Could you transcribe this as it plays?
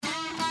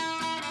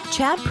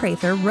Chad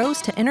Prather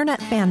rose to internet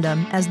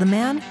fandom as the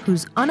man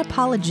who's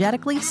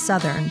unapologetically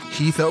Southern.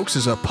 Heath Oaks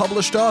is a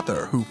published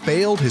author who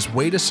failed his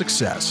way to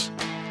success.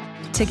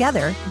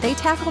 Together, they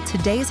tackle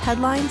today's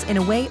headlines in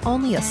a way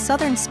only a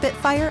Southern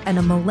Spitfire and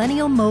a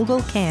millennial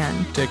mogul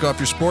can. Take off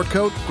your sport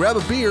coat, grab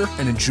a beer,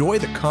 and enjoy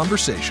the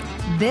conversation.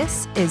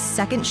 This is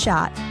Second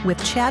Shot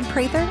with Chad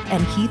Prather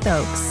and Heath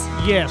Oaks.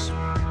 Yes,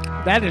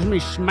 that is me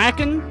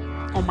smacking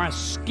on my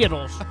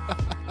Skittles.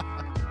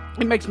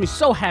 It makes me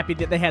so happy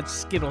that they had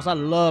Skittles. I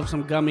love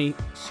some gummy,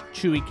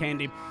 chewy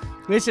candy.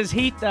 This is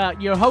Heath,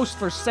 your host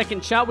for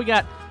Second Shot. We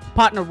got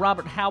partner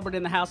Robert Halbert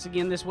in the house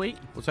again this week.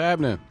 What's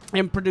happening?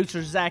 And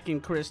producer Zach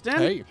and Kristen.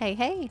 Hey.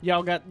 Hey.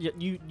 Y'all got,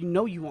 you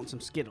know you want some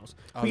Skittles.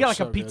 Oh, we got like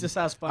so a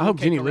pizza-sized funnel I hope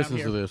cake Jenny around listens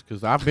here. to this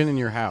because I've been in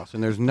your house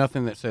and there's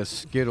nothing that says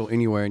Skittle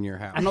anywhere in your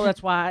house. I know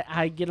that's why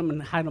I get them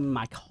and hide them in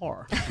my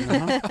car.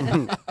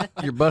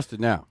 You're busted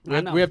now.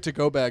 know. We have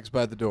to-go bags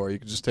by the door. You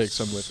can just take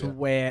some with you.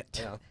 Sweat.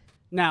 Yeah.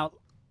 Now,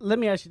 let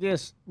me ask you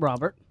this,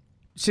 Robert.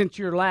 Since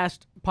your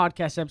last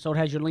podcast episode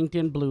has your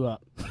LinkedIn blew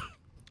up.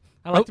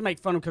 I like to make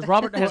fun of him because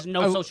Robert has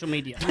no social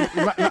media.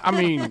 I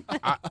mean,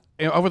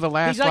 over the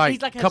last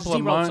He's like has couple of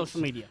zero months, social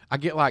media. I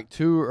get like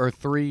 2 or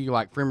 3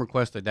 friend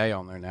requests a day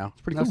on there now.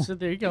 It's pretty cool. So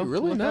there you go.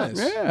 Really nice.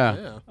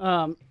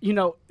 Yeah. You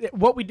know,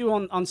 what we do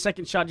on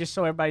Second Shot, just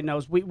so everybody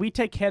knows, we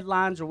take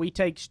headlines or we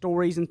take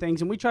stories and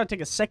things, and we try to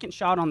take a second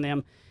shot on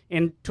them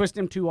and twist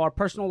them to our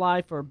personal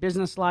life or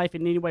business life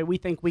in any way we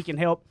think we can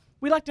help.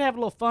 We like to have a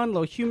little fun, a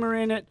little humor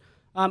in it,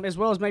 as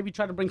well as maybe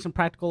try to bring some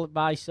practical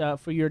advice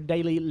for your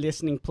daily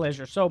listening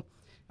pleasure. So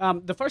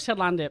the first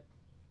headline that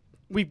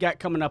we've got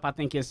coming up, I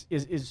think, is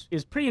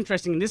pretty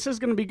interesting. And this is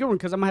going to be a good one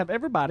because I'm going to have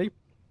everybody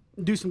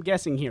do some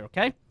guessing here,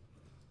 okay?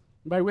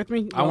 Everybody with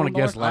me? I want to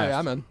guess last. Hi,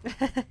 I'm in.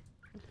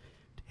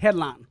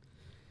 Headline.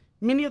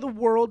 Many of the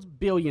world's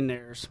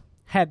billionaires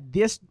had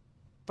this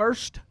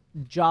first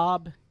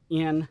job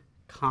in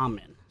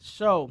common.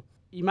 So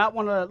you might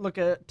want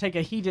to take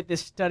a heat at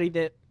this study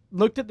that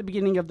looked at the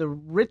beginning of the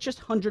richest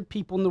 100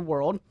 people in the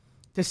world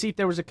to see if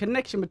there was a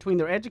connection between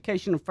their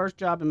education and first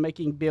job and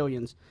making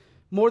billions.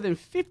 More than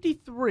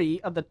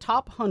 53 of the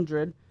top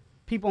 100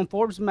 people in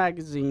Forbes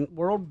magazine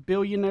World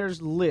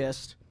Billionaires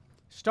list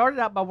started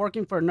out by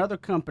working for another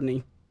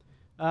company.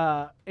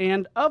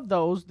 And of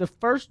those, the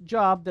first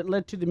job that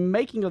led to the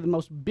making of the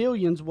most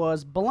billions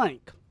was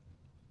blank.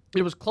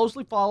 It was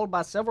closely followed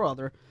by several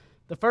other.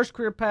 The first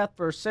career path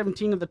for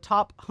 17 of the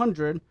top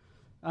 100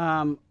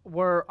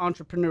 were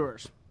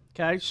entrepreneurs.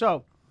 Okay,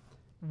 so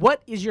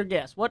what is your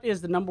guess? What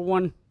is the number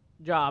one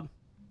job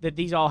that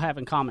these all have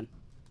in common?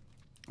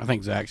 I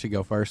think Zach should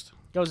go first.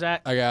 Go,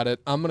 Zach. I got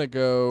it. I'm going to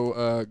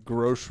go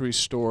grocery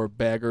store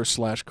bagger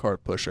 /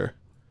 cart pusher.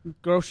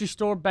 Grocery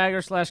store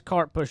bagger /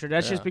 cart pusher.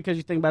 That's just because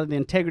you think about the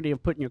integrity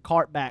of putting your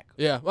cart back.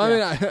 Yeah. Well,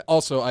 I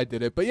mean, I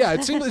did it. But yeah,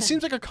 it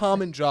seems like a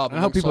common job. I hope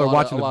amongst people a are lot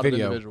watching of, a the lot of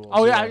video. individuals.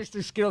 Oh, yeah, I just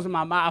threw Skittles in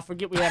my mouth. I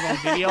forget we have it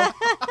on video.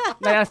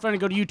 That's funny.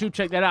 Go to YouTube,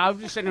 check that out. I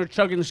was just sitting there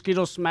chugging the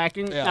Skittles,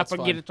 smacking. Yeah, I that's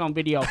forget fine. it's on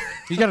video.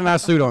 He's got a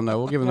nice suit on, though.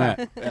 We'll give him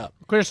that. Yeah.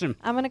 Kristen,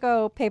 I'm going to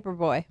go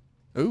Paperboy.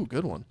 Ooh,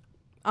 good one.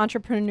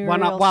 Entrepreneurial why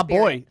not? Why,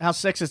 spirit. boy? How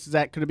sexist is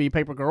that? Could it be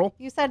Paper Girl?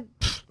 You said,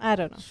 I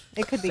don't know.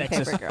 It could be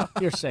Sexist. Paper Girl.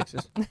 You're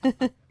sexist.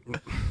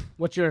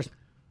 What's yours?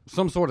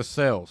 Some sort of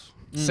sales.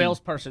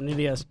 Salesperson. It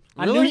is.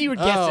 I Really? knew you would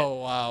guess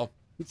Oh, wow.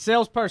 it.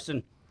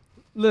 Salesperson.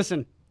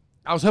 Listen.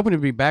 I was hoping to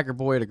be bagger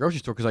boy at a grocery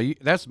store because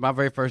that's my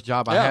very first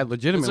job I Yeah. had.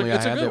 Legitimately,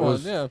 It's a I had good that one.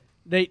 was Yeah.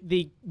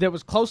 That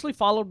was closely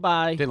followed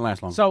by. didn't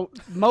last long. So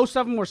most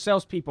of them were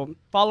salespeople,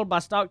 followed by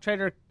stock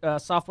trader,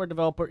 software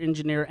developer,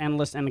 engineer,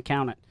 analyst, and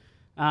accountant.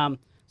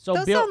 So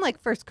Those Bill, sound like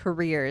first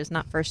careers,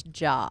 not first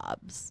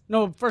jobs.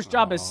 no, first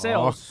job is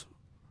sales.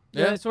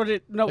 Yeah. That's what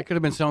it. No, They could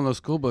have been selling those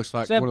school books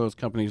like So one of those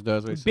companies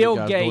does. They send Bill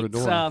guys door to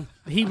Gates. door.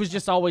 He was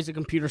just always a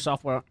computer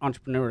software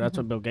entrepreneur. That's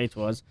what Bill Gates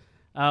was.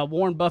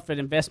 Warren Buffett,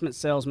 investment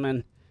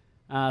salesman,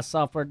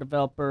 software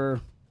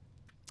developer.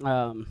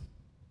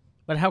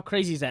 But how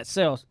crazy is that?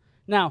 Sales.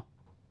 Now,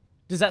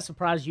 does that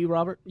surprise you,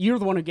 Robert? You're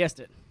the one who guessed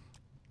it.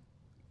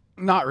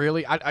 Not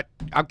really. I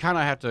kind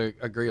of have to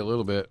agree a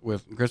little bit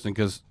with Kristen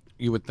because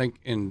you would think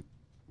in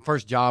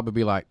first job would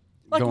be like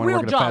going real to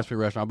work at a job. fast food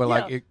restaurant,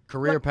 but Yeah.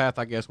 career path,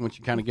 I guess once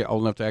you kind of get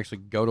old enough to actually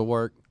go to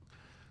work,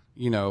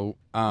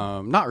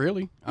 not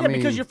really. Yeah,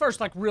 because your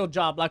first real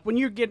job, like when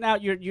you're getting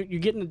out, you're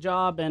getting a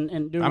job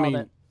and doing all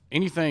that.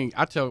 Anything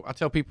I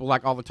tell people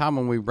all the time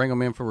when we bring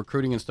them in for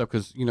recruiting and stuff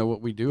because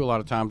what we do a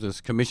lot of times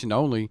is commission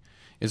only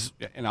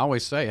and I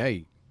always say,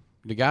 hey,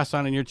 the guy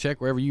signing your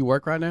check wherever you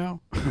work right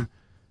now,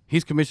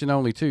 he's commission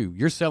only too.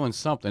 You're selling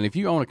something. If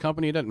you own a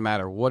company, it doesn't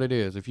matter what it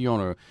is. If you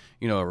own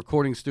a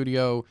recording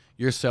studio,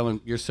 you're selling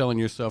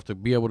yourself to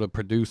be able to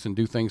produce and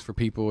do things for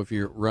people. If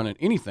you're running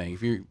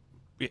anything,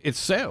 it's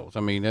sales. I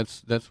mean,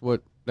 that's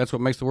what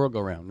makes the world go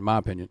round, in my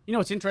opinion. You know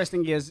what's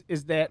interesting is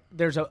that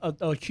there's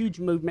a huge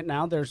movement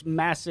now. There's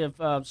massive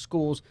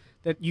schools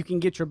that you can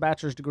get your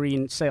bachelor's degree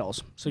in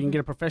sales. So you can get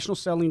a professional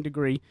selling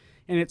degree.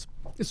 And it's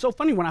so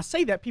funny when I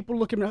say that, people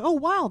look at me like, oh,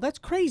 wow, that's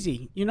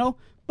crazy,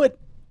 But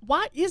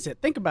why is it?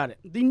 Think about it.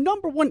 The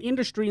number one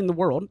industry in the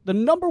world, the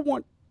number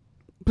one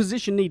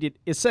position needed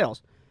is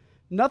sales.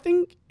 No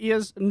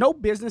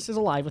business is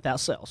alive without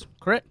sales,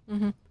 correct?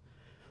 Mm-hmm.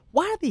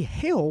 Why the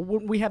hell,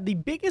 when we have the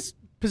biggest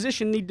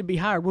position need to be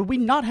hired, would we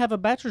not have a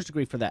bachelor's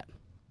degree for that?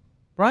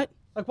 Right?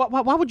 Like,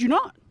 why would you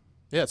not?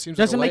 Yeah, it seems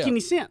Doesn't like make any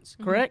sense,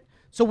 correct?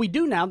 So we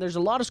do now. There's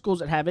a lot of schools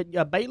that have it.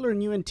 Baylor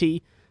and UNT,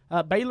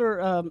 Baylor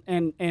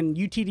and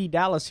UTD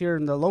Dallas here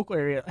in the local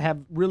area have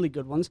really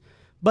good ones.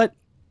 But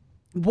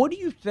what do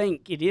you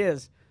think it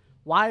is?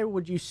 Why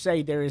would you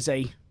say there is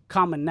a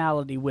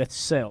commonality with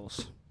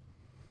sales?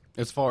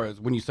 As far as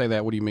when you say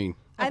that, what do you mean?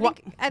 I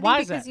Like, think why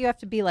is because that? you have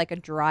to be like a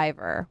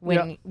driver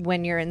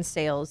when you're in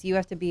sales. You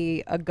have to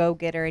be a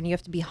go-getter and you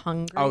have to be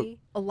hungry.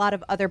 A lot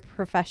of other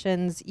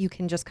professions you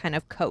can just kind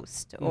of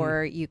coast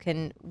or you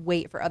can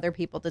wait for other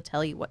people to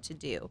tell you what to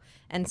do.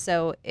 And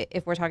so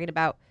if we're talking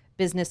about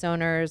business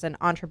owners and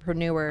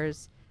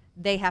entrepreneurs,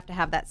 they have to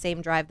have that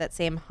same drive, that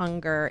same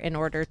hunger in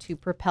order to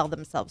propel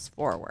themselves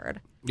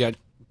forward. Yeah,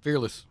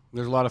 fearless.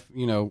 There's a lot of,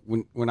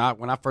 when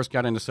I first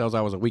got into sales,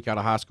 I was a week out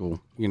of high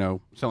school,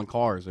 selling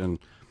cars, and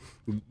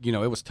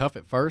it was tough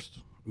at first,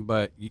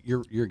 but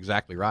you're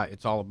exactly right.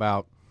 It's all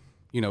about,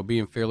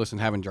 being fearless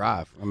and having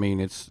drive. I mean,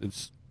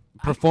 it's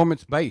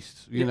performance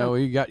based. You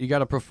got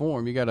to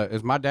perform. You got to,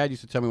 as my dad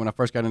used to tell me when I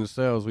first got into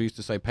sales, we used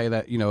to say, pay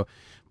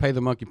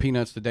the monkey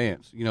peanuts to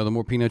dance. The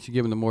more peanuts you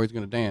give him, the more he's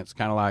going to dance.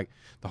 Kind of like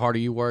the harder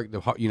you work,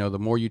 the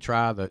more you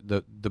try,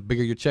 the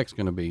bigger your check's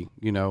going to be.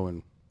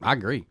 And I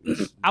agree.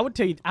 I would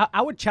tell you,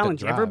 I would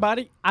challenge drive.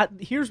 everybody.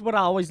 Here's what I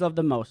always love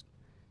the most.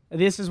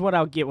 This is what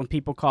I'll get when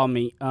people call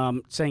me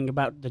saying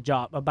about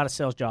a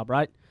sales job,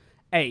 right?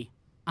 A,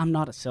 I'm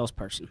not a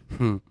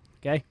salesperson.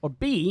 Okay? Or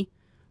B,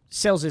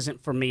 sales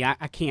isn't for me.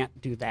 I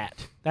can't do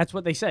that. That's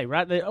what they say,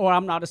 right? Or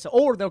I'm not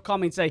or they'll call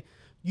me and say,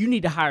 you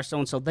need to hire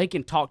so-and-so. They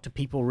can talk to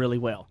people really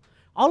well.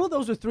 All of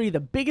those are three of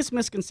the biggest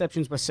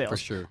misconceptions with sales. For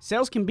sure.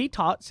 Sales can be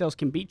taught. Sales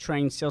can be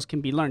trained. Sales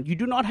can be learned. You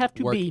do not have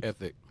to Work be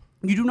ethic.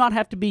 You do not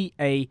have to be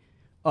a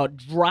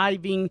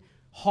driving,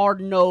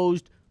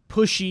 hard-nosed,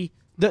 pushy.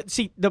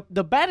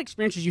 The bad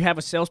experiences you have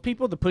with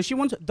salespeople, the pushy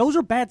ones, those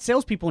are bad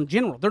salespeople in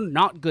general. They're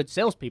not good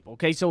salespeople,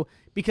 okay? So,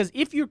 because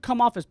if you come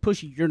off as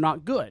pushy, you're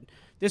not good.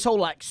 This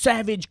whole,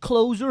 savage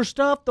closer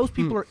stuff, those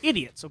people are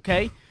idiots,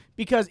 okay?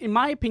 Because, in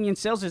my opinion,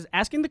 sales is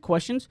asking the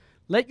questions,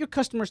 let your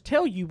customers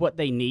tell you what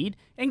they need,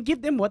 and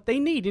give them what they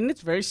need, and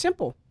it's very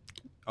simple.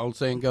 Old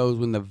saying goes,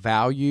 when the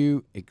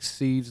value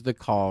exceeds the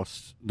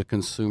cost, the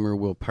consumer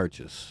will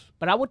purchase.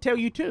 But I would tell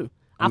you, too.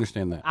 I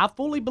understand that. I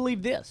fully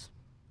believe this.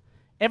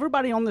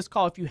 Everybody on this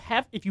call, if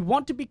you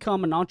want to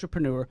become an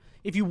entrepreneur,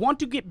 if you want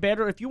to get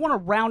better, if you want to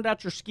round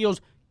out your skills,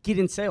 get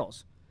in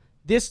sales.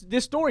 This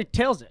story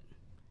tells it.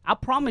 I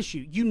promise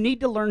you, you need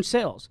to learn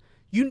sales.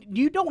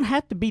 You don't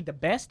have to be the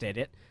best at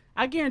it.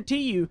 I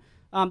guarantee you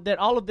that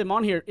all of them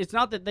on here, it's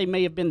not that they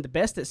may have been the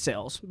best at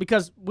sales,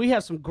 because we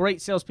have some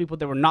great salespeople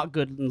that were not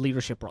good in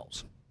leadership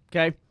roles,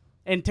 okay?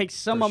 And it takes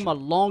some of them a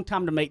long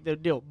time to make their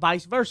deal,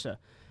 vice versa.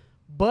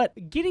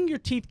 But getting your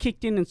teeth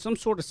kicked in some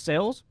sort of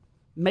sales,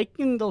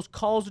 making those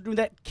calls or doing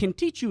that can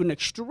teach you an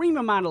extreme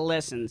amount of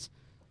lessons,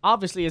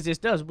 obviously, as this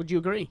does. Would you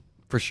agree?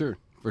 For sure.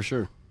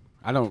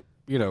 I don't,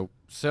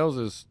 sales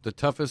is the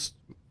toughest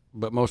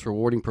but most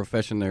rewarding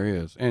profession there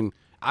is. And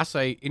I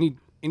say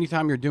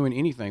anytime you're doing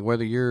anything,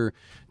 whether you're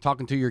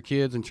talking to your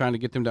kids and trying to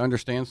get them to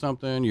understand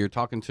something, you're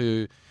talking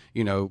to,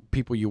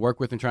 people you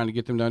work with and trying to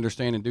get them to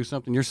understand and do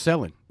something, you're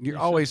selling. You're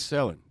always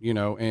selling,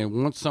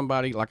 and once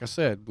somebody, like I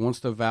said, once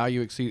the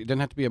value exceeds, it doesn't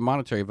have to be a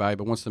monetary value,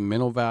 but once the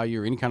mental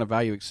value or any kind of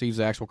value exceeds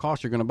the actual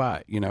cost, you're going to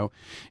buy it,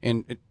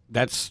 and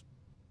that's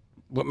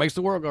what makes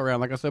the world go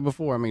around. Like I said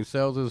before, I mean,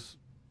 sales is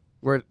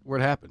where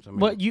it happens. I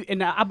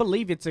mean, I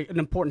believe it's an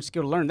important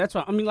skill to learn. That's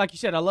why, like you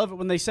said, I love it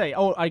when they say,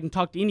 "Oh, I can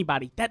talk to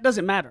anybody." That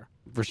doesn't matter.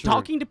 For sure.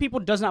 Talking to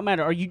people does not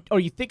matter. Are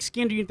you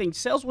thick-skinned? Do you think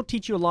sales will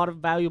teach you a lot of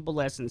valuable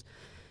lessons?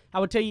 I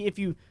would tell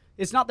you,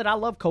 it's not that I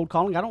love cold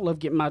calling. I don't love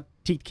getting my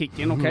teeth kicked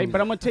in, okay? But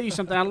I'm going to tell you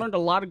something. I learned a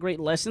lot of great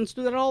lessons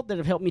through that all that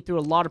have helped me through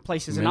a lot of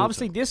places. And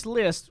obviously, this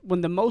list,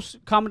 when the most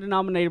common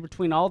denominator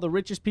between all the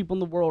richest people in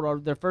the world are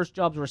their first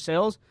jobs were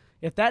sales,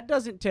 if that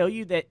doesn't tell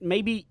you that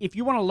maybe if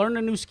you want to learn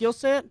a new skill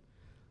set,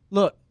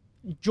 look,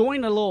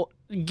 join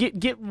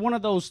get one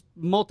of those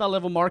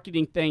multi-level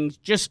marketing things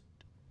just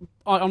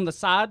on the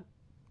side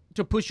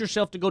to push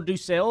yourself to go do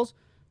sales,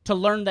 to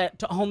learn that,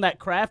 to hone that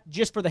craft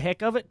just for the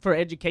heck of it, for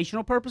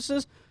educational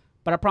purposes.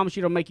 But I promise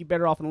you it'll make you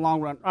better off in the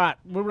long run. All right,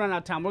 we're running out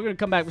of time. We're going to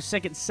come back with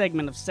second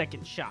segment of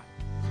Second Shot.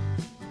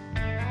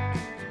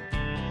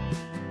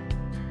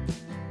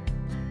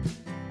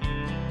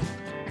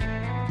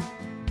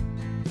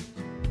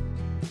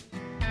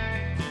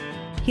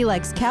 He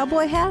likes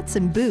cowboy hats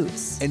and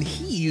boots. And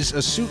he's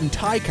a suit and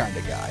tie kind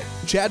of guy.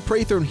 Chad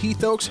Prather and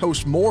Heath Oaks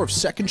host more of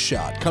Second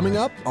Shot coming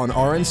up on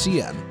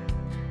RNCN.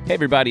 Hey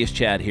everybody, it's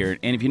Chad here,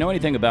 and if you know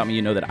anything about me,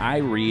 you know that I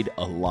read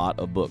a lot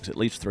of books, at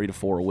least 3 to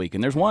 4 a week,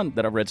 and there's one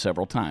that I've read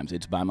several times.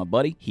 It's by my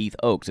buddy Heath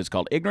Oakes. It's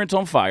called Ignorance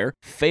on Fire,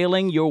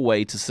 Failing Your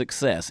Way to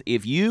Success.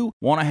 If you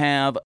want to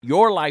have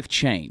your life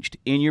changed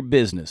in your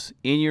business,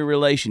 in your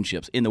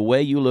relationships, in the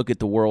way you look at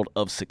the world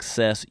of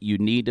success, you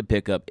need to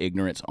pick up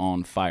Ignorance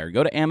on Fire.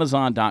 Go to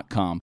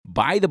Amazon.com,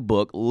 buy the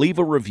book, leave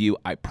a review.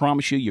 I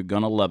promise you, you're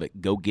going to love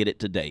it. Go get it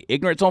today.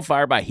 Ignorance on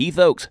Fire by Heath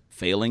Oakes,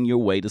 Failing Your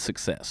Way to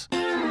Success.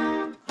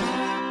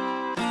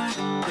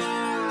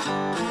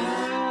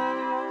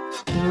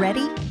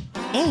 Ready,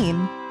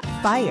 aim,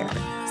 fire.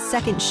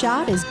 Second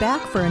Shot is back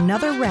for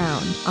another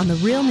round on the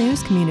Real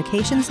News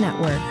Communications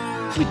Network.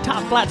 We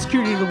top flight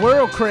security of the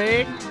world,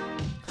 Craig.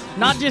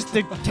 Not just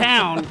the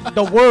town,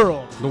 the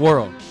world. The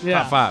world. Yeah.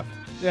 Top 5.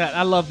 Yeah,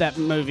 I love that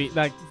movie.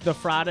 Like the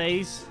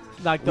Fridays,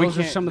 like those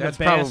are some of the best.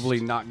 That's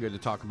probably not good to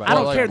talk about. I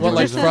don't care. What,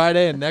 like Just-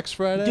 Friday and next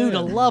Friday? Dude, I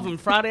love them.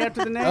 Friday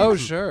after the next. Oh,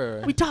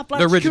 sure. We top flight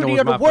The original security was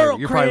of the my world, favorite.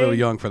 You're probably a little Craig.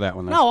 young for that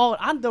one, though. No,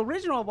 I'm the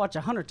original. I watch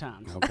 100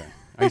 times. Okay.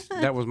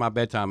 That was my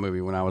bedtime movie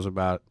when I was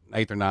about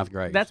 8th or 9th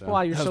grade. That's so.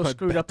 why you're That so was my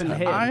screwed up in the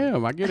head. I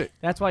am. I get it.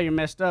 That's why you're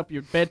messed up.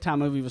 Your bedtime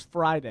movie was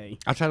Friday.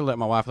 I tried to let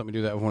my wife let me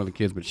do that with one of the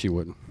kids, but she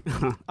wouldn't.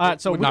 All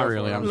right, so Not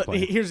really, I'm just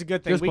playing. Here's a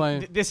good thing. Just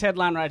playing. This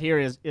headline right here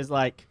is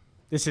like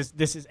this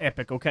is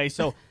epic. Okay,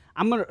 so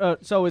I'm gonna.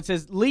 So it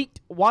says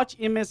leaked. Watch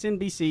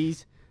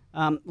MSNBC's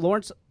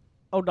Lawrence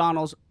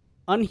O'Donnell's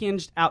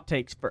unhinged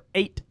outtakes for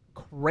 8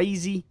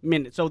 crazy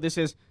minutes. So this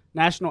is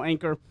national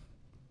anchor,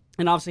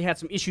 and obviously had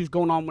some issues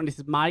going on with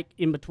his mic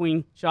in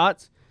between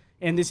shots,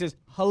 and this is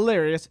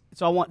hilarious.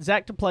 So I want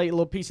Zach to play a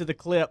little piece of the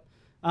clip.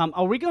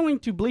 Are we going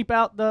to bleep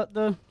out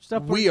the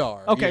stuff? We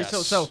are, Okay,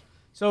 yes.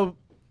 so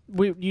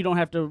you don't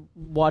have to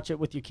watch it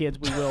with your kids.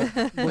 We will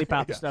bleep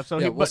out the stuff. So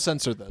Yeah, here, we'll but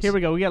censor this. Here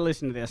we go. We got to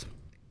listen to this.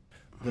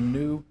 The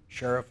new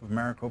sheriff of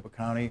Maricopa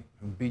County,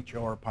 who beat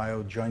Joe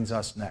Arpaio, joins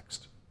us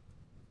next.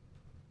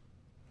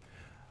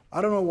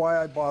 I don't know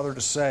why I bother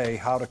to say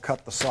how to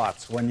cut the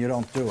slots when you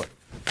don't do it.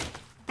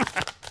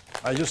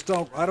 I just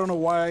don't. I don't know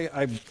why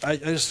I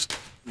just.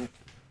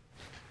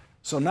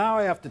 So now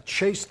I have to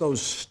chase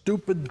those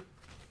stupid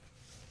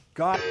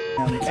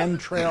goddamn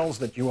entrails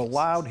that you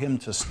allowed him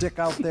to stick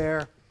out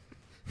there.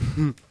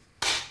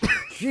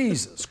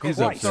 Jesus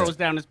Christ. Throws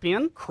down his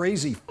pen.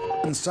 Crazy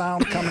f***ing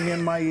sound coming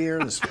in my ear,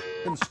 this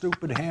f***ing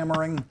stupid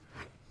hammering.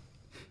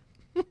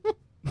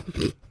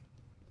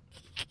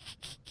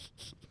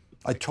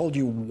 I told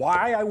you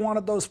why I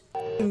wanted those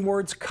f***ing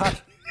words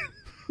cut.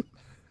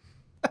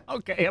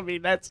 Okay, I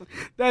mean that's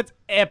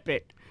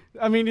epic.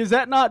 I mean, is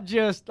that not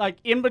just like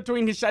in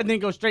between his shot and then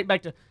go straight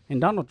back to and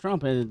Donald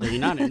Trump and the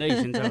United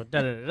Nations? Da,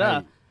 da, da,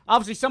 da.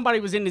 Obviously, somebody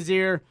was in his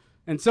ear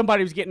and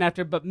somebody was getting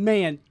after it. But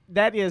man,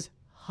 that is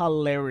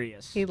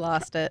hilarious. He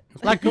lost it.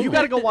 Like you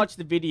got to go watch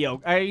the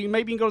video. Maybe you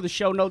can go to the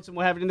show notes and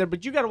we'll have it in there.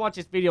 But you got to watch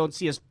this video and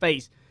see his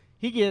face.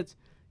 He gets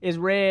as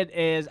red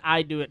as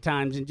I do at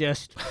times and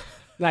just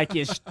like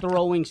is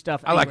throwing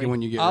stuff. I like angry. it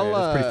when you get red.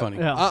 It's pretty funny.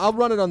 Yeah. I'll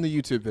run it on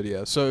the YouTube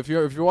video. So if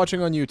you're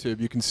watching on YouTube,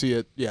 you can see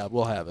it. Yeah,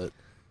 we'll have it.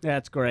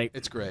 That's great.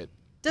 It's great.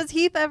 Does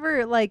Heath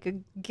ever like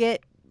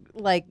get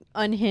like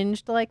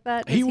unhinged like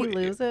that? Does he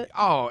lose it?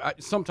 Oh,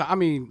 sometimes. I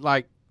mean,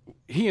 like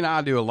he and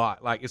I do a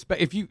lot. Like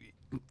especially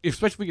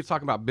if we get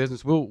talking about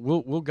business,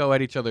 we'll go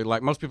at each other.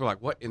 Like most people are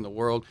like, what in the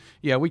world?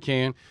 Yeah, we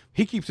can.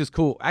 He keeps his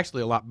cool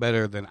actually a lot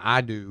better than I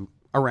do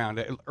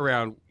around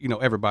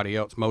everybody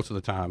else most of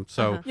the time.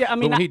 So Yeah, I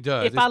mean, but when he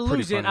does, if I it's pretty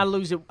lose it, funny. I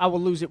lose it. I will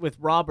lose it with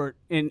Robert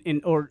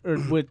or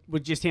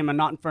with just him, and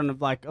not in front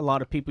of like a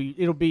lot of people.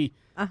 It'll be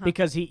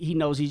because he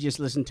knows he's just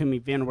listened to me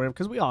vent or whatever.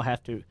 Because we all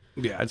have to.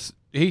 Yeah,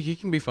 he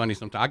can be funny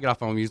sometimes. I get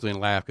off on him usually and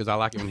laugh because I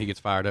like it when he gets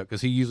fired up because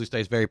he usually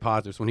stays very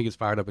positive. So when he gets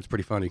fired up, it's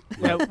pretty funny.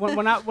 Yeah,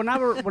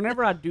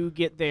 whenever I do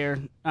get there,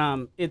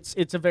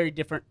 it's a very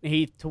different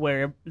Heath to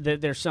where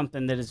there's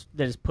something that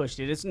is pushed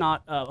it. It's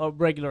not a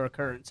regular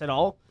occurrence at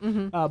all.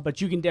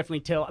 But you can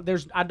definitely tell.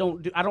 I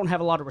don't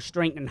have a lot of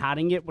restraint in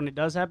hiding it when it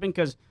does happen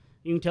because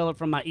you can tell it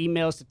from my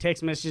emails to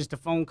text messages to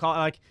phone call.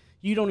 Like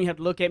you don't even have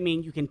to look at me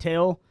and you can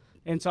tell.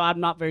 And so I'm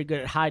not very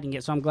good at hiding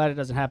it. So I'm glad it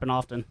doesn't happen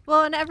often.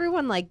 Well, and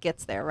everyone like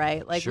gets there,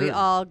 right? Like we Sure.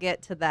 all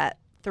get to that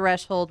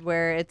threshold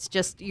where it's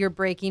just your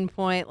breaking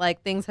point.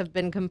 Like things have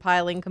been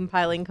compiling,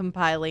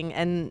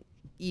 and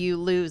you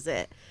lose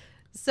it.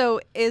 So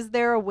is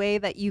there a way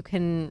that you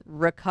can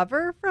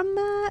recover from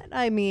that?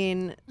 I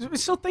mean,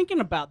 So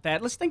thinking about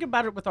that, let's think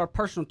about it with our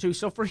personal too.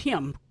 So for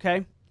him,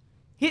 okay,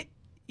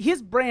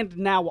 his brand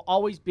now will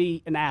always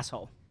be an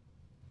asshole,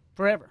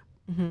 forever.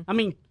 I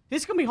mean,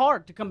 this is gonna be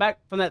hard to come back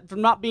from that,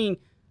 from not being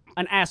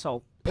an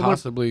asshole.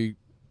 Possibly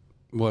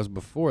was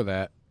before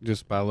that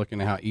just by looking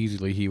at how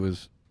easily he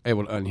was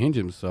able to unhinge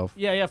himself.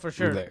 Yeah, for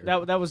sure.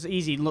 There. That was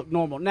easy, look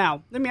normal.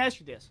 Now, let me ask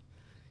you this: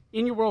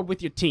 in your world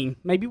with your team,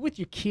 maybe with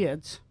your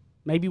kids,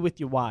 maybe with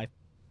your wife,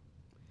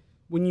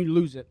 when you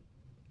lose it,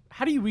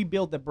 how do you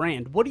rebuild the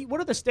brand? What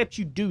are the steps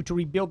you do to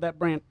rebuild that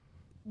brand?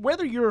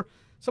 Whether you're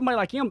somebody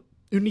like him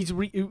who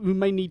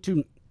may need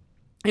to,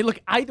 hey, look,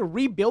 either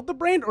rebuild the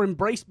brand or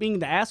embrace being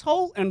the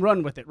asshole and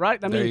run with it, right?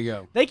 I mean, There you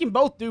go. They can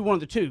both do one of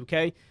the two,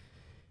 okay?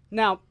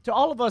 Now, to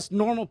all of us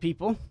normal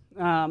people,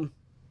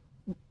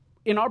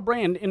 in our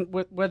brand,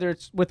 whether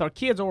it's with our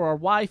kids or our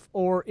wife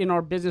or in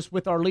our business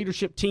with our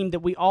leadership team,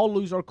 that we all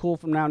lose our cool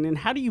from now and then,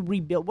 how do you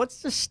rebuild?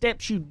 What's the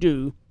steps you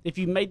do if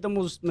you made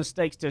those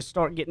mistakes to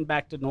start getting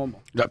back to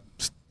normal?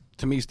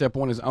 To me, step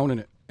one is owning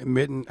it,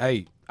 admitting,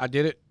 hey, I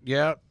did it,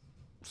 yeah.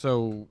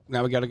 So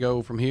now we got to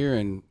go from here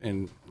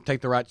and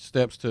take the right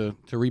steps to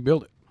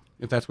rebuild it,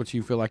 if that's what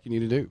you feel like you need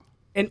to do.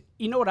 And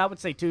you know what I would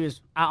say, too,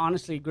 is I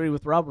honestly agree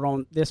with Robert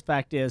on this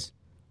fact is,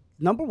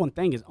 number one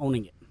thing is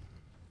owning it.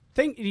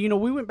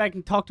 We went back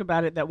and talked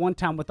about it that one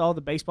time with all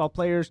the baseball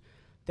players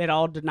that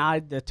all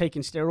denied the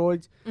taking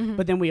steroids,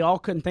 but then we all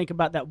couldn't think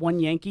about that one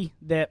Yankee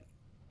that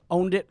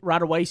owned it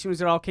right away as soon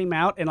as it all came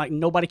out, and like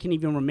nobody can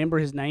even remember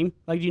his name.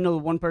 Like, do you know the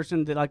one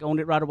person that like owned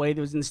it right away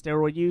that was in the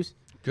steroid use?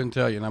 Couldn't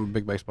tell you, and I'm a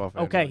big baseball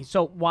fan. Okay,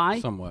 so why?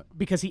 Somewhat.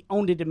 Because he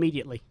owned it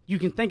immediately. You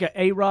can think of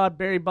A-Rod,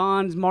 Barry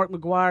Bonds, Mark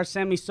McGwire,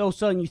 Sammy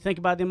Sosa, and you think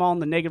about them all in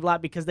the negative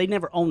light because they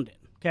never owned it.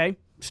 Okay.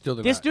 Still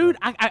this dude,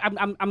 I'm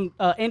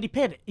Andy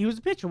Pettitte. He was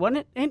a pitcher,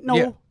 wasn't it?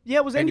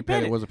 It was Andy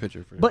Pettitte. Was a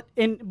pitcher for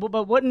him.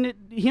 But wasn't it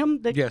him?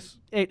 Yes.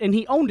 And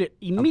he owned it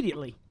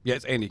immediately.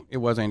 Yes, Andy. It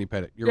was Andy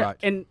Pettitte. You're right.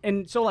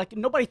 And so like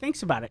nobody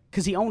thinks about it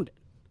because he owned it.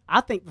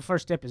 I think the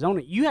first step is own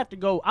it. You have to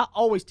go. I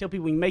always tell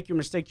people when you make your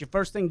mistakes, your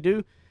first thing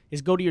to do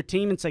is go to your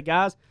team and say,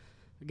 gals,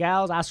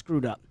 I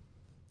screwed up.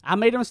 I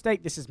made a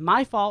mistake. This is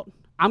my fault.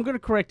 I'm going to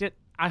correct it.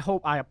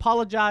 I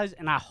apologize,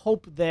 and I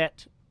hope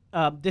that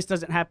this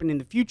doesn't happen in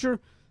the future.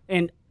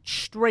 And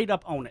straight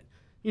up own it.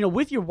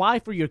 With your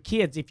wife or your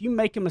kids, if you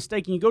make a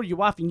mistake and you go to your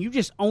wife and you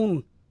just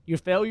own your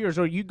failures,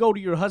 or you go to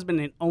your husband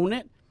and own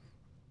it,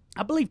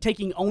 I believe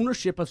taking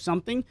ownership of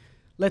something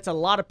lets a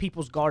lot of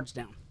people's guards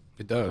down.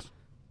 It does.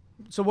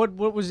 So what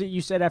was it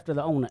you said after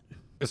the own it?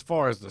 As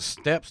far as the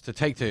steps to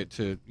take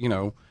to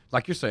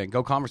like you're saying,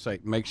 go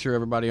conversate, make sure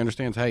everybody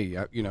understands, hey,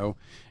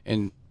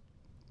 and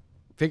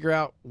figure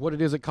out what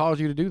it is that caused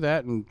you to do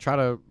that and try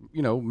to,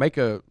 make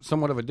a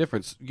somewhat of a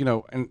difference,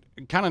 and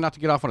kind of not to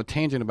get off on a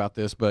tangent about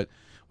this, but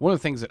one of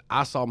the things that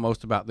I saw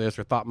most about this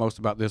or thought most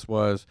about this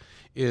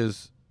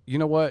is, you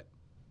know what?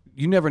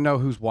 You never know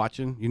who's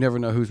watching. You never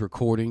know who's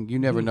recording. You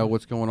never know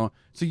what's going on.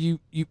 So you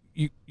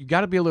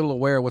got to be a little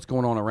aware of what's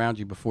going on around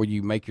you before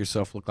you make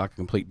yourself look like a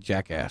complete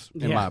jackass,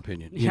 in my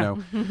opinion. You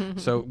know,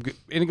 so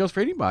and it goes for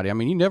anybody. I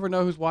mean, you never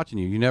know who's watching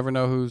you. You never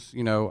know who's.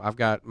 I've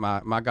got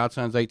my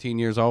godson's 18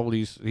 years old.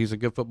 He's a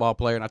good football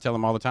player, and I tell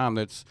him all the time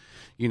that's,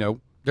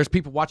 there's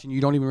people watching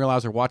you don't even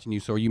realize they're watching you.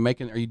 So are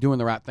you doing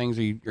the right things?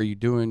 Are you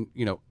doing,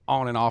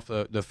 on and off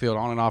the field,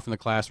 on and off in the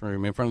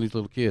classroom, in front of these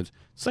little kids?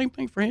 Same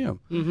thing for him.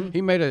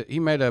 He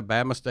made a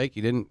bad mistake.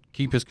 He didn't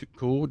keep his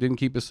cool, didn't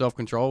keep his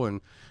self-control, and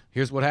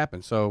here's what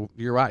happened. So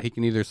you're right. He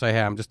can either say,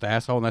 hey, I'm just an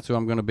asshole and that's who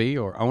I'm going to be,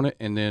 or own it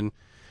and then,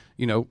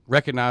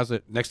 recognize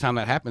that next time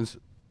that happens,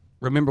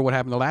 remember what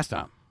happened the last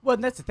time. Well,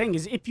 and that's the thing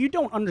is if you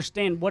don't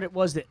understand what it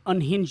was that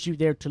unhinged you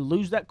there to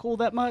lose that cool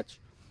that much,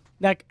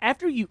 like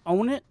after you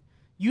own it,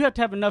 you have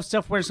to have enough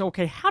self-awareness. So,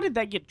 okay, how did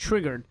that get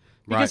triggered?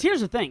 Because here's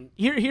the thing.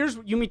 Here's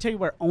let me tell you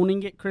where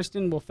owning it,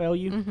 Kristen, will fail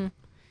you,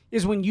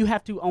 is when you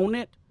have to own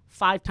it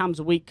 5 times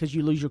a week because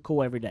you lose your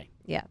cool every day.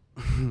 Yeah.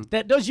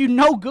 That does you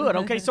no good.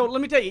 Okay, so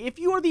let me tell you, if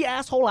you are the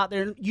asshole out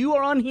there and you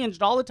are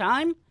unhinged all the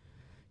time,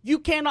 you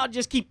cannot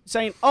just keep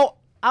saying, oh,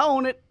 I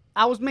own it.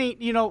 I was mean.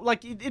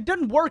 It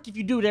doesn't work if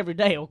you do it every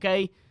day,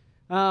 okay?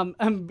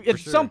 At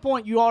some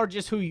point, you are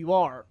just who you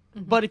are.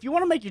 But if you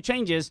want to make your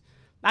changes,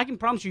 I can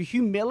promise you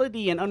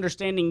humility and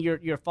understanding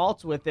your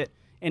faults with it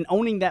and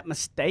owning that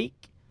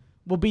mistake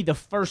will be the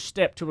first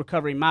step to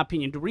recovery, in my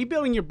opinion, to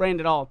rebuilding your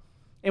brand at all.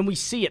 And we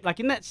see it. Like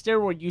in that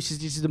steroid usage,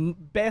 this is the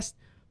best,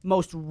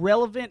 most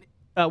relevant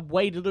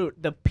way to do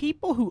it. The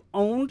people who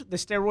owned the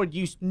steroid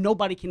use,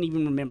 nobody can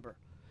even remember.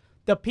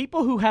 The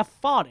people who have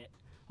fought it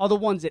are the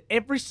ones that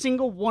every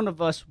single one of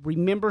us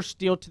remember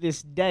still to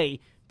this day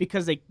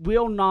because they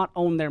will not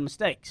own their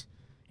mistakes.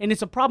 And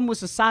it's a problem with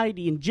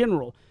society in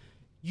general.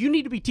 You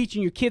need to be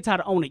teaching your kids how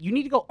to own it. You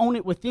need to go own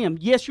it with them.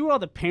 Yes, you are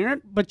the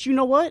parent, but you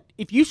know what?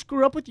 If you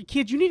screw up with your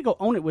kids, you need to go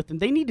own it with them.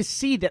 They need to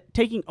see that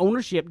taking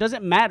ownership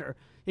doesn't matter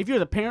if you're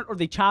the parent or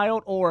the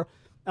child or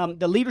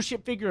the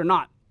leadership figure or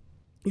not.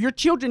 Your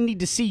children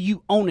need to see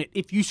you own it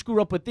if you screw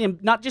up with them,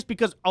 not just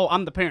because, oh,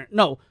 I'm the parent.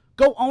 No,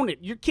 go own it.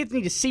 Your kids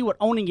need to see what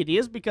owning it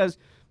is because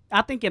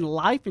I think in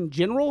life in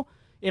general,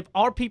 if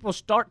our people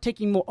start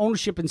taking more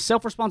ownership and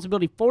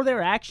self-responsibility for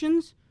their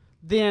actions,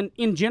 then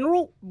in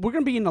general, we're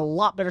going to be in a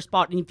lot better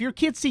spot. And if your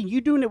kids see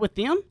you doing it with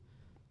them,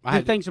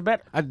 then things are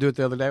better. I had to do it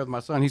the other day with my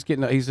son.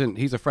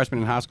 He's a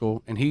freshman in high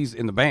school, and he's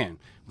in the band.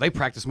 They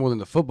practice more than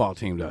the football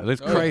team does.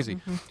 It's crazy.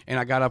 And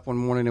I got up one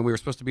morning, and we were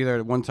supposed to be there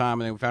at one time,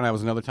 and then we found out it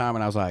was another time,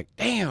 and I was like,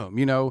 damn,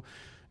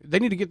 they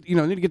need to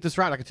get this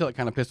right. I could tell it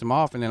kind of pissed him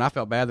off, and then I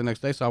felt bad the next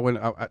day, so I went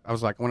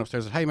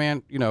upstairs and said, hey,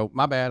 man,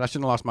 my bad. I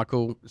shouldn't have lost my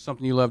cool. It's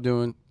something you love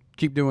doing.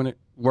 Keep doing it.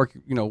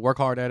 Work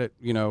hard at it,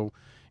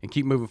 and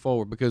keep moving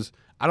forward because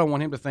I don't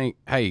want him to think,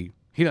 hey,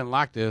 he doesn't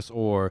like this,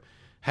 or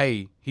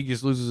hey, he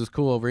just loses his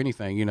cool over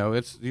anything.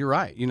 You're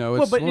right. It's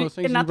Well, but one of those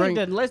things and I you bring.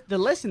 think the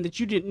lesson that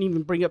you didn't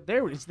even bring up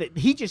there is that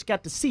he just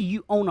got to see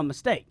you own a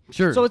mistake.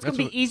 Sure, So it's going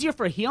to that's be easier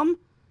for him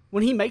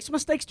when he makes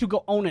mistakes to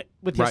go own it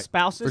with his Right,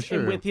 spouses for sure.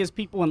 and with his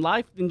people in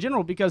life in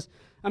general. Because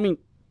I mean,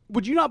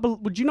 would you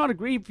not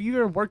agree if you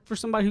ever worked for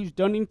somebody who's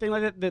done anything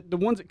like that the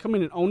ones that come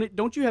in and own it,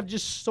 don't you have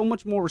just so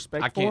much more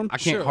respect for them? I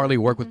can't hardly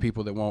work with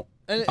people that won't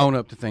own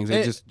up to things.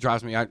 It just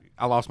drives me. I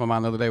lost my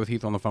mind the other day with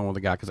Heath on the phone with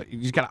a guy because you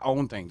just got to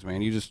own things,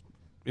 man.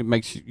 It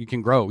makes you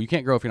can grow. You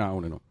can't grow if you're not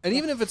owning them. And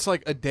even if it's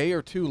like a day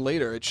or two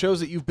later, it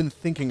shows that you've been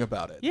thinking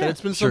about it. Yeah. That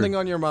it's been Sure. something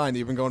on your mind. That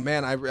you've been going,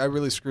 man, I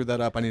really screwed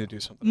that up. I need to do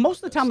something.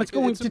 Most of the time, it's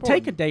going to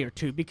important. take a day or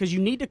two because you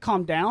need to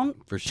calm down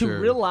For to sure.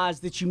 realize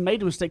that you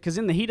made a mistake. Because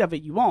in the heat of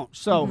it, you won't.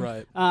 So,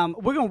 Right.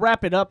 we're gonna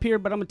wrap it up here.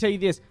 But I'm gonna tell you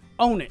this: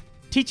 own it.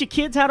 Teach your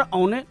kids how to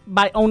own it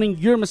by owning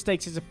your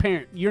mistakes as a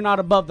parent. You're not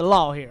above the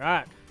law here. All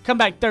right. Come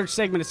back, third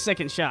segment of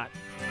Second Shot.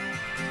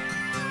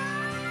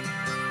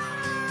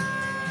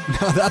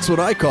 Now that's what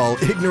I call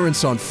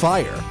ignorance on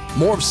fire.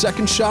 More of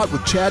Second Shot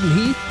with Chad and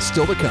Heath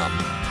still to come.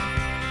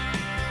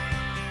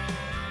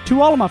 To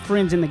all of my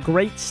friends in the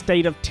great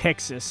state of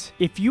Texas,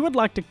 if you would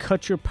like to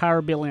cut your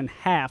power bill in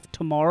half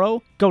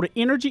tomorrow, go to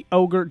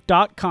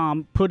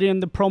EnergyOgre.com, put in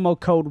the promo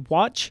code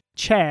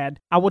WATCHCHAD.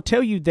 I will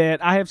tell you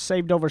that I have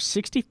saved over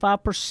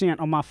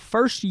 65% on my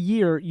first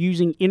year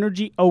using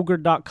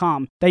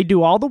EnergyOgre.com. They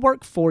do all the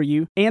work for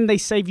you, and they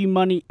save you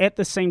money at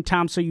the same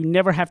time, so you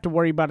never have to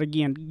worry about it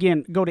again.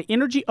 Again, go to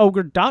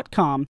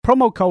EnergyOgre.com,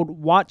 promo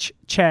code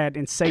WATCHCHAD,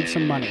 and save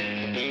some money.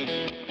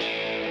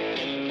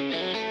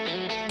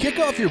 Kick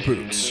off your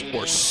boots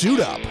or suit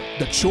up.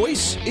 The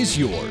choice is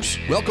yours.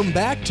 Welcome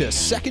back to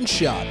Second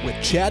Shot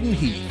with Chad and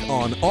Heath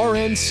on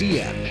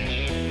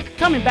RNCN.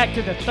 Coming back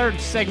to the third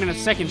segment of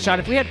Second Shot,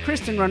 if we had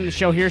Kristen running the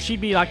show here, she'd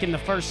be like in the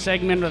first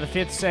segment or the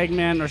fifth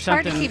segment or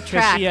Hard something. to keep 'cause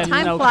track. she had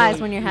Time no flies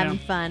clue. when you're having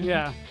fun.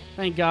 Yeah.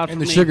 Thank God And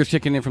for the me. sugar's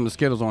kicking in from the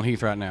Skittles on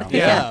Heath right now.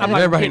 Yeah. I'm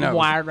like Everybody getting knows.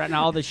 wired right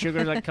now. All the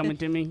sugar's like coming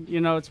to me.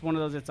 It's one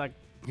of those, it's like,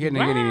 He hadn't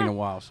eaten any in a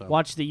while, so.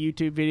 watch the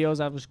YouTube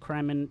videos. I was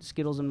cramming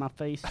Skittles in my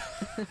face.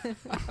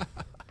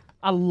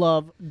 I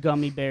love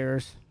gummy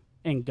bears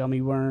and gummy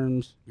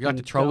worms. You got and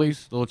the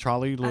trolleys, the little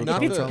trolley, little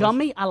Not If it's the-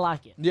 gummy, I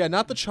like it. Yeah,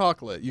 not the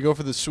chocolate. You go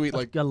for the sweet,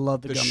 like I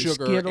love the gummy.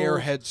 sugar, Skittles.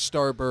 Airhead,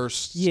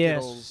 Starburst,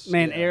 Yes, Skittles.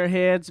 man, yeah.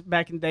 Airheads.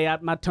 Back in the day,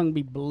 my tongue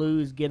be blue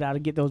as get out to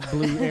get those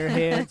blue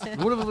Airheads.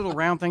 What are the little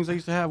round things they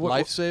used to have?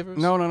 Lifesavers?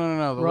 No. The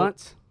little-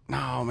 Runts,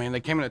 No, man, they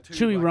came in a tube.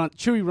 Chewy like-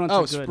 Runts. Oh,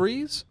 are good.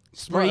 Sprees?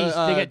 Sprees.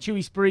 They got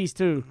Chewy Sprees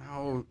too.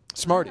 No,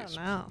 Smarties.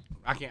 No.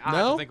 I can't. I No?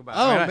 have to think about it.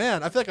 Oh, I mean,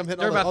 man. I feel like I'm hitting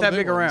They're all the- about all that the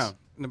big ones. around.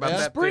 And about Yeah?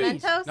 that Sprees.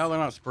 big. Mentos? No, they're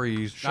not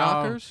Sprees.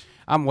 Shockers?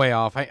 No, I'm way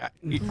off.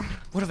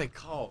 What are they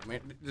called, man?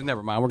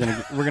 Never mind.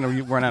 We're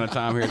gonna run out of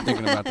time here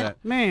thinking about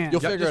that. Man,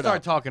 You'll Just figure it start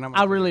out. talking.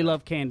 I really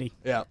love candy.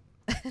 Yeah.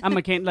 I'm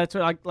a candy. That's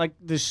like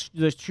the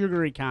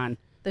sugary kind.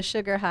 The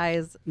sugar high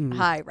is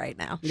high right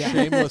now.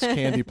 Shameless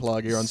candy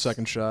plug here on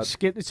Second Shot.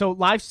 So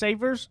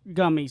Lifesavers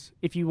gummies.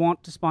 If you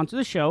want to sponsor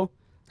the show,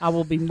 I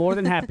will be more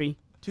than happy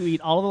to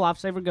eat all the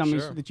Lifesaver gummies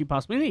Sure. that you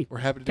possibly need. We're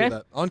happy to do Okay?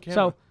 that on camera.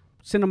 So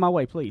send them my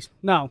way, please.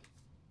 Now,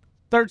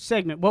 third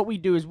segment, what we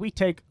do is we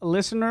take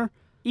listener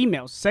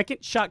emails,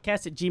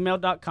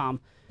 secondshotcast@gmail.com.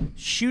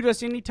 Shoot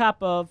us any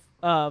type of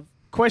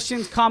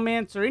questions,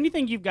 comments, or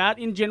anything you've got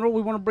in general.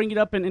 We want to bring it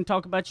up and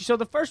talk about you. So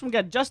the first one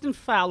got Justin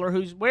Fowler,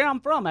 who's where I'm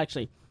from,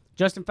 actually.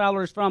 Justin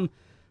Fowler is from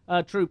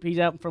Troop. He's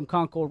out from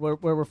Concord, where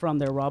we're from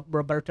there,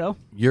 Roberto.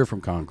 You're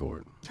from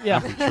Concord. Yeah.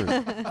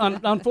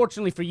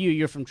 Unfortunately for you,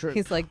 you're from Troop.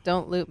 He's like,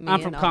 don't loop me I'm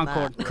in from on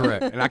Concord. that.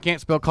 Correct. And I can't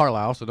spell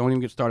Carlisle, so don't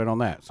even get started on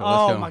that. So let's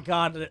Oh go. my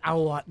God!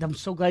 I'm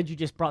so glad you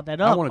just brought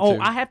that up. wanted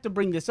to. I have to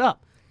bring this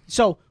up.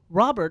 So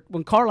Robert,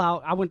 when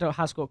Carlisle, I went to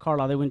high school at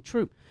Carlisle. They went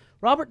Troop.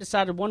 Robert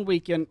decided one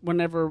weekend,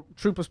 whenever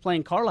Troop was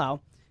playing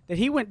Carlisle, that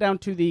he went down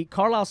to the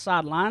Carlisle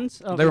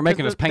sidelines. They were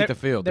making us paint the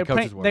field, the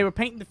coaches were. They were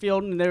painting the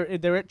field, and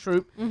they're at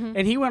Troop. Mm-hmm.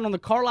 And he went on the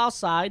Carlisle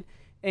side,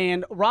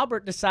 and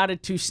Robert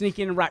decided to sneak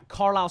in and write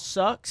 "Carlisle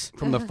sucks"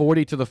 From the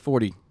 40 to the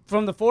 40.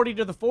 from the 40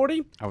 to the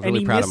 40. I was and really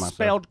he proud of myself.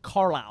 misspelled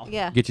Carlisle.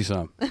 Yeah. Get you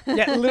some.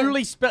 Yeah,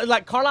 literally spelled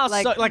like Carlisle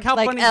sucks. Like how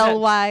funny is that?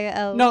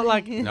 L-Y-L. No,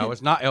 like No,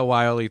 it's not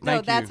L-Y-L-E.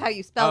 Thank you. that's how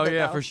you spelled oh, it,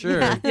 yeah, though. for sure.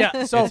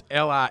 yeah. So It's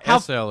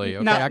L-I-S-L-E.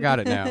 Okay, now- I got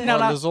it now.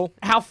 Now, Lizzle.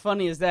 how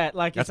funny is that?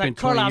 Like, That's it's like been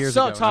 20 Carlisle years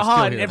sucks, ago, and I haha,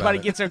 still and hear everybody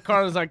about it. gets their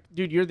car. Is like,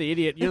 dude, you're the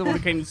idiot. You're the one who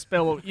can't even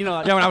spell. Like, Yeah,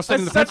 when I was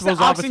sitting in the that's such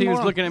principal's office, he was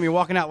oxymoron. looking at me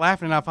walking out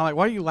laughing, and I finally like,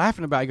 what are you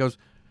laughing about? He goes,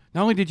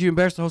 not only did you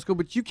embarrass the whole school,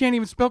 but you can't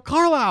even spell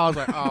Carlisle. I was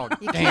like, oh,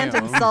 You damn. can't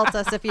insult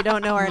us if you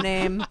don't know our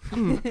name.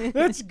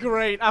 That's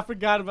great. I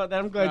forgot about that.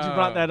 I'm glad you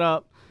brought that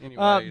up.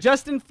 anyways.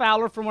 Justin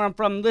Fowler, from where I'm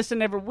from,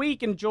 listen every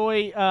week.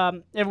 Enjoy.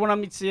 Everyone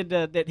on me said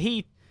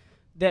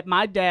that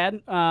my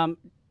dad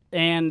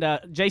and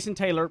Jason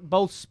Taylor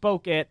both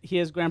spoke at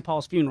his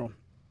grandpa's funeral.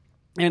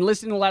 And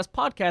listening to the last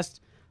podcast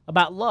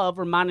about love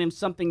reminded him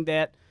something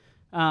that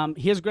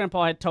his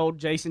grandpa had told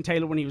Jason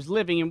Taylor when he was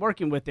living and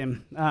working with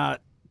him.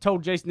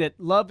 Told Jason that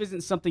love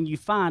isn't something you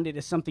find, it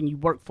is something you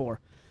work for.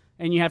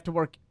 And you have to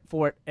work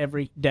for it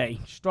every day.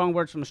 Strong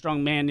words from a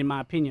strong man, in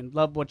my opinion.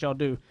 Love what y'all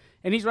do.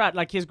 And he's right.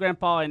 Like his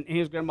grandpa and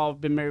his grandma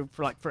have been married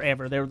for like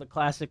forever. They were the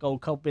classic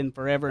old couple been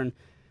forever.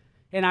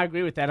 And I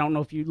agree with that. I don't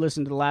know if you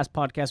listened to the last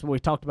podcast where we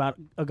talked about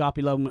agape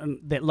love,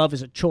 that love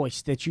is a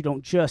choice, that you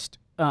don't just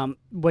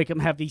wake up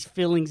and have these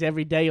feelings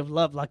every day of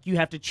love. Like you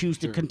have to choose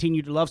to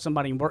continue to love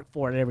somebody and work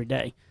for it every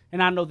day.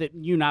 And I know that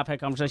you and I have had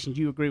conversations.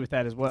 You agree with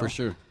that as well. For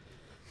sure.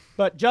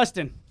 But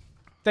Justin,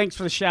 thanks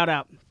for the shout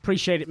out.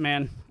 Appreciate it,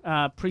 man.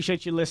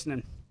 Appreciate you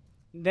listening.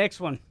 Next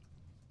one.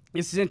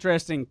 This is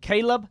interesting.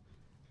 Caleb.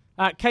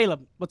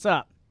 Caleb, what's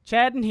up?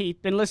 Chad and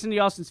Heath, been listening to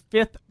y'all since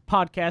 5th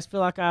podcast. Feel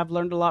like I've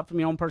learned a lot from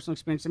your own personal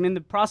experience. I'm in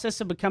the process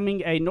of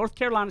becoming a North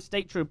Carolina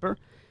state trooper,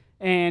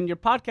 and your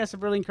podcasts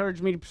have really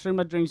encouraged me to pursue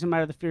my dreams no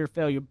matter the fear of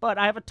failure. But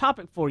I have a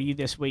topic for you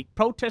this week.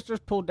 Protesters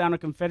pulled down a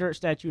Confederate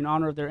statue in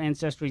honor of their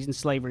ancestries in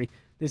slavery.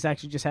 This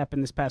actually just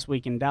happened this past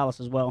week in Dallas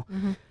as well.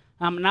 Mm-hmm.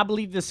 And I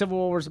believe the Civil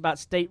War was about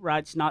state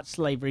rights, not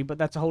slavery, but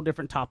that's a whole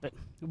different topic.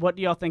 What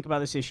do y'all think about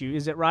this issue?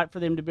 Is it right for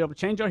them to be able to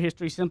change our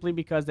history simply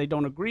because they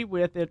don't agree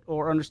with it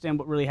or understand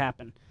what really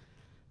happened?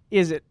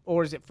 Is it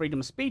freedom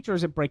of speech, or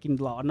is it breaking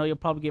the law? I know you'll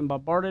probably get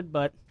bombarded,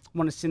 but I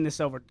want to send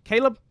this over.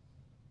 Caleb?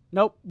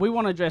 Nope. We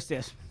want to address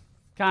this.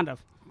 Kind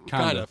of.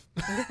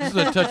 This is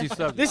a touchy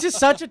subject. This is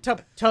such a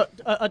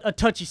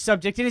touchy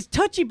subject, and it's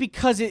touchy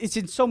because it's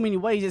in so many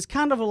ways. It's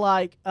kind of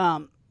like,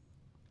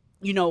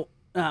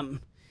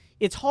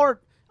 it's hard.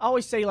 I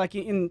always say, like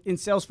in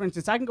sales, for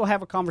instance, I can go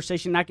have a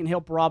conversation and I can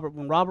help Robert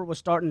when Robert was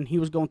starting. He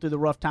was going through the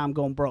rough time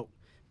going broke,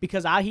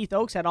 because I, Heath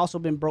Oaks, had also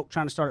been broke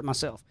trying to start it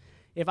myself.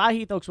 If I,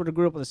 Heath Oaks, would have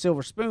grew up with a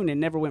silver spoon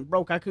and never went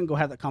broke, I couldn't go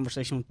have that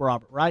conversation with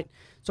Robert, right?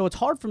 So it's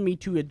hard for me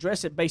to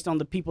address it based on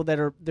the people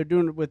they're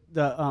doing it with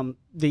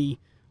the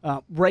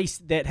race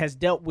that has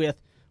dealt with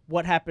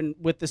what happened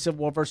with the Civil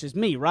War versus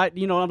me, right?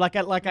 You know,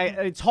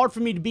 it's hard for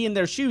me to be in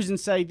their shoes and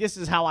say this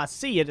is how I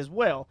see it as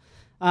well.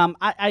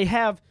 I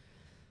have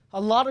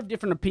a lot of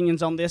different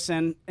opinions on this,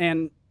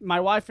 and my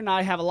wife and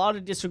I have a lot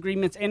of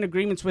disagreements and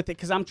agreements with it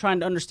because I'm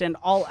trying to understand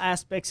all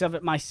aspects of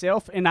it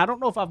myself, and I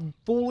don't know if I've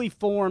fully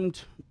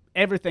formed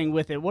everything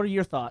with it. What are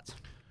your thoughts?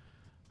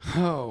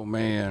 Oh,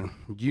 man.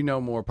 You know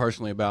more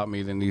personally about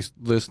me than these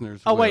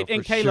listeners. Oh, wait,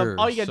 and Caleb, sure.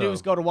 all you got to do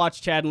is go to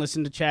watch Chad and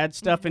listen to Chad's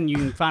stuff, and you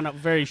can find out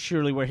very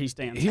surely where he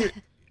stands.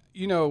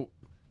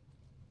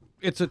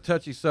 It's a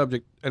touchy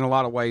subject in a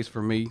lot of ways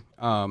for me.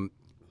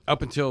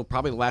 Up until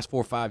probably the last 4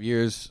 or 5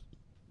 years,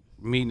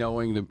 me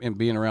knowing and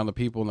being around the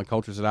people and the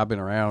cultures that I've been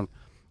around,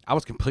 I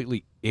was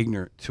completely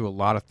ignorant to a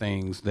lot of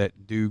things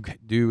that do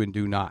and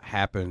do not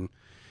happen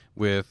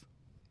with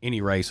any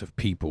race of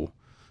people.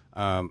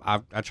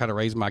 I try to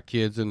raise my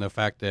kids in the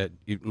fact that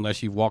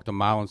unless you've walked a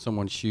mile in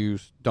someone's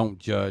shoes, don't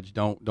judge,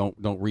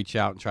 don't reach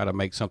out and try to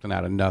make something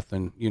out of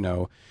nothing.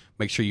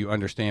 Make sure you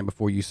understand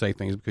before you say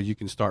things, because you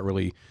can start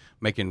really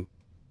making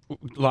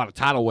a lot of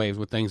tidal waves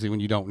with things when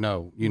you don't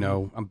know.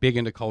 I'm big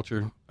into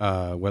culture,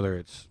 whether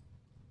it's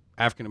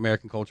African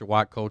American culture,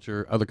 white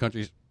culture, other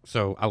countries.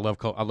 So I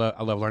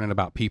love learning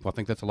about people. I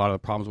think that's a lot of the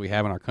problems we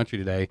have in our country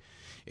today.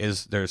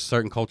 Is there's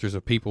certain cultures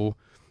of people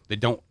that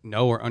don't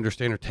know or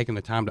understand or taking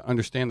the time to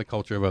understand the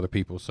culture of other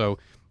people. So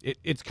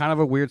it's kind of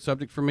a weird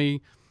subject for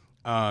me.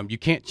 You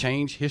can't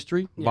change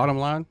history, bottom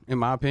line, in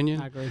my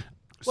opinion. I agree.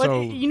 So,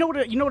 well, you know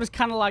what it's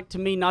kind of like to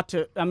me,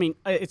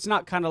 it's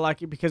not kind of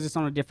like it because it's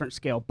on a different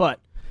scale, but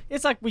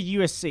it's like with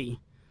USC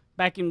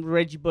back in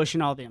Reggie Bush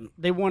and all them.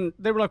 They were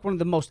like one of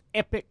the most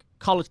epic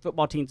college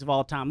football teams of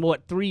all time.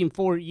 3 and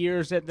 4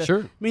 years at the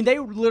Sure. I mean, they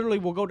literally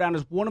will go down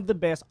as one of the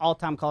best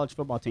all-time college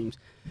football teams.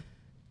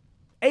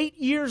 8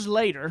 years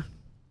later,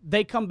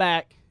 they come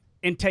back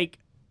and take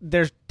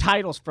their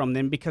titles from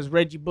them because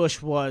Reggie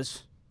Bush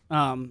was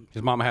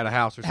his mama had a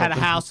house or something. had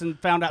a house and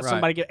found out Right.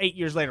 somebody get 8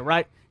 years later,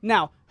 right?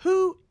 Now,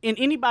 who in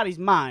anybody's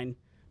mind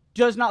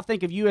does not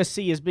think of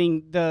USC as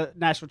being the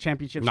national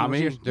championship? Not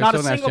me. They're Not a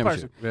still national single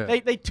person. championship.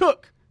 Yeah. They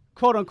took,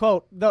 quote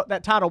unquote,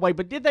 that title away,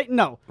 but did they?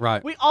 No.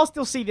 Right. We all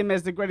still see them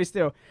as the greatest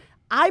still.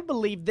 I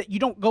believe that you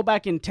don't go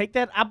back and take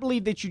that. I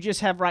believe that you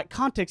just have right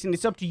context, and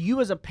it's up to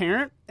you as a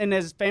parent and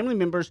as family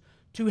members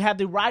to have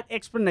the right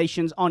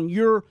explanations on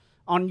your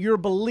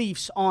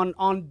beliefs on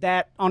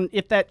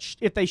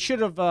if they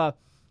should have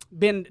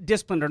been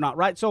disciplined or not,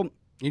 right? So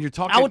And you're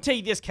talking. I will tell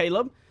you this,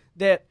 Caleb,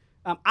 that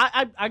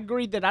I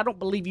agree that I don't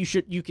believe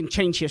you can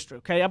change history.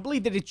 Okay, I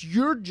believe that it's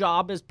your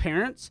job as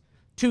parents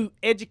to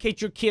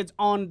educate your kids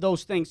on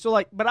those things.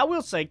 So but I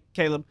will say,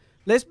 Caleb,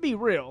 let's be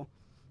real.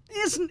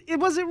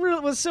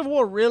 Was Civil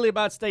War really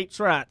about states'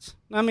 rights?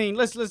 I mean,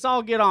 let's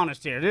all get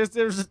honest here.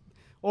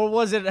 Or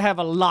was it have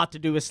a lot to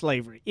do with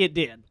slavery? It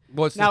did.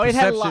 Well, it's Now, the it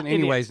had a perception lot-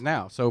 anyways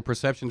now. So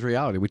perception's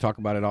reality. We talk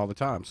about it all the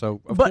time.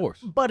 So, of But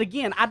course.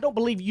 again, I don't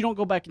believe you don't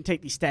go back and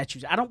take these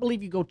statues. I don't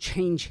believe you go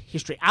change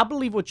history. I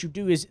believe what you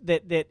do is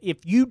that if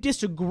you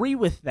disagree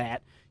with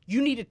that,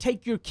 you need to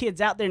take your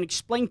kids out there and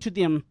explain to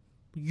them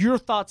your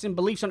thoughts and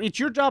beliefs on it. It's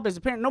your job as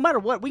a parent. No matter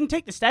what, we can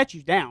take the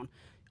statues down.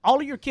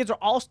 All of your kids are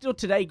all still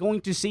today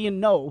going to see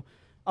and know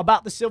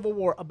about the Civil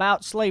War,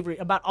 about slavery,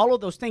 about all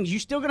of those things. You're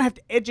still going to have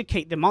to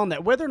educate them on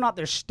that, whether or not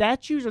there's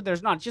statues or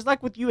there's not. Just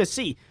like with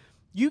USC,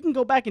 you can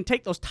go back and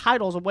take those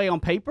titles away on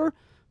paper,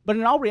 But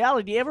in all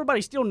reality,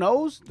 everybody still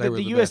knows that were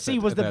the the best USC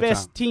at was the that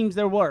best time. teams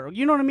there were.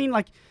 You know what I mean?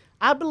 Like,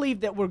 I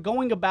believe that we're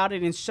going about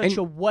it in such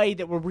a way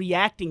that we're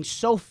reacting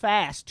so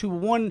fast to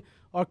one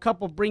or a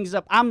couple brings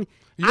up.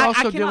 You're I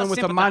also cannot dealing with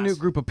a sympathize. minute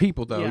group of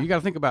people, though. Yeah. You got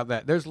to think about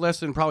that. There's less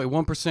than probably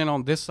 1%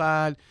 on this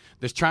side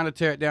that's trying to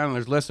tear it down, and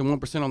there's less than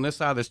 1% on this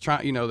side that's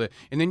trying, and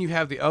then you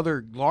have the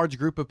other large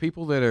group of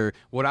people that are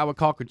what I would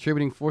call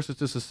contributing forces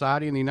to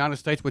society in the United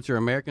States, which are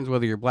Americans,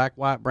 whether you're black,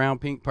 white, brown,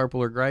 pink,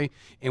 purple, or gray,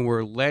 and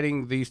we're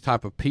letting these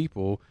type of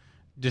people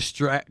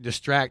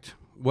distract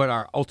what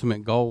our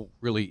ultimate goal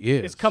really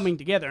is. It's coming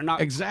together,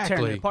 not Exactly.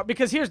 tearing it apart.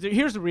 Because here's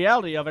the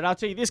reality of it. I'll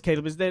tell you this,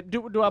 Caleb, is that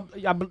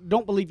I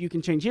don't believe you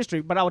can change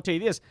history, but I will tell you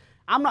this.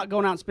 I'm not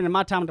going out and spending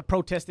my time to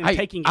protest and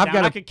taking it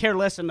down. I could care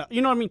less enough.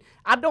 You know what I mean?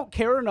 I don't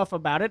care enough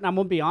about it, and I'm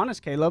going to be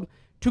honest, Caleb,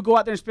 to go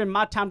out there and spend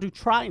my time to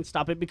try and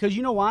stop it. Because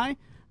you know why?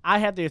 I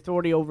have the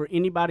authority over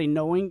anybody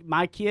knowing,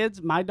 my kids,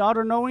 my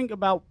daughter knowing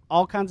about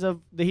all kinds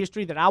of the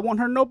history that I want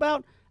her to know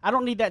about. I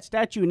don't need that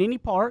statue in any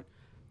park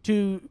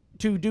to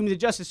do me the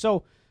justice.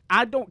 So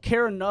I don't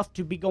care enough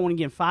to be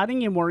going and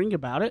fighting and worrying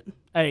about it.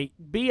 A.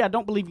 B, I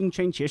don't believe you can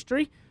change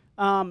history.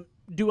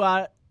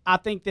 I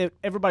think that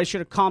everybody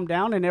should have calmed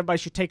down and everybody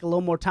should take a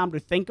little more time to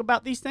think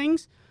about these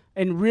things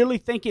and really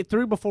think it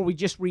through before we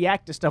just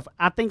react to stuff.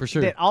 I think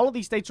that all of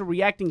these states are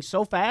reacting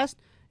so fast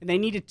and they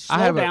need to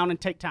slow down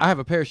and take time. I have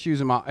a pair of shoes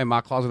in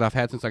my closet I've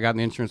had since I got in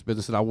the insurance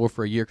business that I wore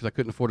for a year because I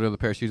couldn't afford another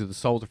pair of shoes that the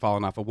soles are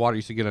falling off. The water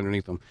used to get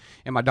underneath them.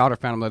 And my daughter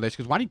found them the other day. She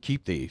goes, "Why do you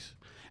keep these?"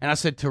 And I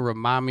said, to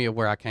remind me of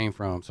where I came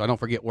from, so I don't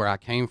forget where I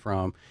came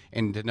from,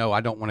 and to know I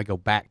don't want to go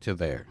back to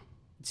there.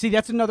 See,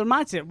 that's another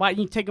mindset. Why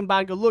you take them by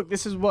and go, look,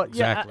 this is what.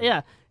 Exactly.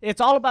 Yeah. It's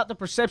all about the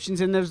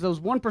perceptions, and there's those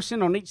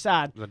 1% on each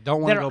side that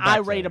don't want to that go are back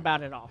irate there.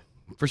 about it all.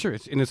 For sure,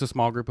 it's a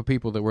small group of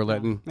people that we're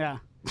letting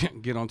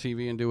get on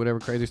TV and do whatever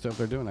crazy stuff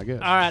they're doing, I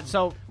guess. All right,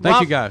 so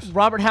Thank you, guys.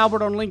 Robert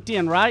Halbert on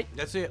LinkedIn, right?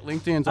 That's it.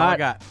 LinkedIn's all I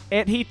got.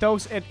 At Heath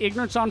Oaks, at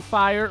Ignorance on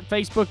Fire,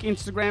 Facebook,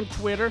 Instagram,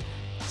 Twitter.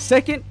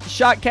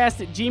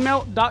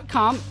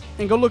 secondshotcast@gmail.com,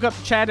 and go look up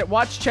Chad at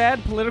Watch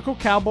Chad, Political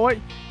Cowboy.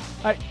 All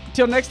right,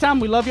 till next time,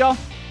 we love y'all.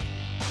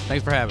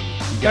 Thanks for having me.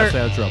 You guys stay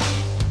out of trouble.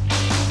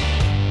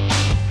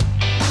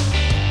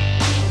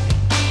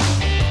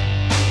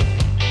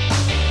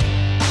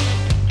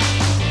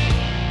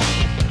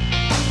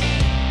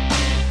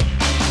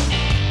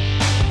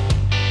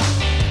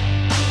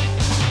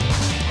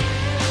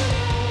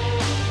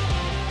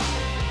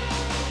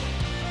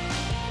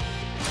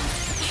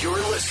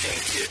 You're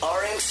listening to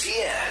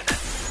RNCN,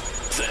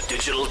 the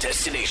digital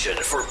destination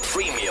for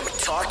premium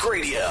talk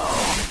radio.